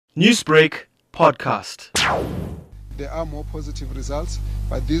Newsbreak Podcast. There are more positive results,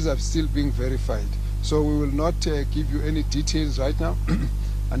 but these are still being verified. So we will not give you any details right now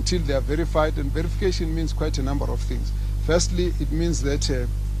until they are verified. And verification means quite a number of things. Firstly, it means that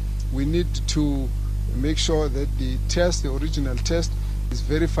we need to make sure that the test, the original test, is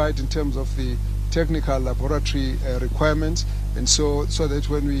verified in terms of the technical laboratory requirements, and so that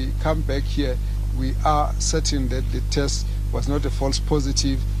when we come back here, we are certain that the test was not a false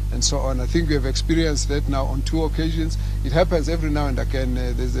positive and so on. I think we have experienced that now on 2 occasions. It happens every now and again.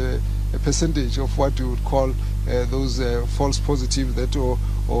 There's a percentage of what we would call those false positive that or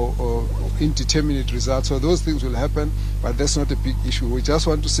indeterminate results. So those things will happen, but that's not a big issue. We just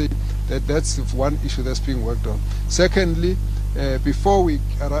want to say that that's one issue that's being worked on. Secondly, before we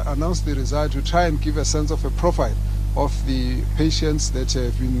announce the result, we try and give a sense of a profile of the patients that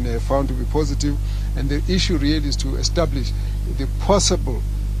have been found to be positive, and the issue really is to establish the possible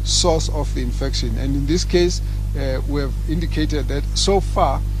source of the infection. And in this case, we have indicated that so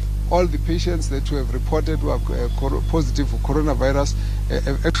far all the patients that we have reported who are positive for coronavirus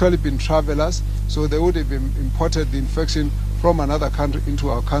have actually been travelers, so they would have imported the infection from another country into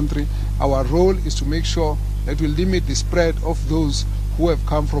our country. Our role is to make sure that we limit the spread of those who have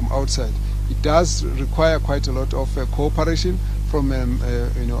come from outside. It does require quite a lot of cooperation from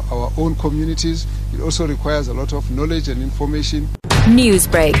our own communities. It also requires a lot of knowledge and information.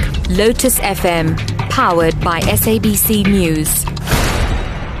 Newsbreak, Lotus FM, powered by SABC News.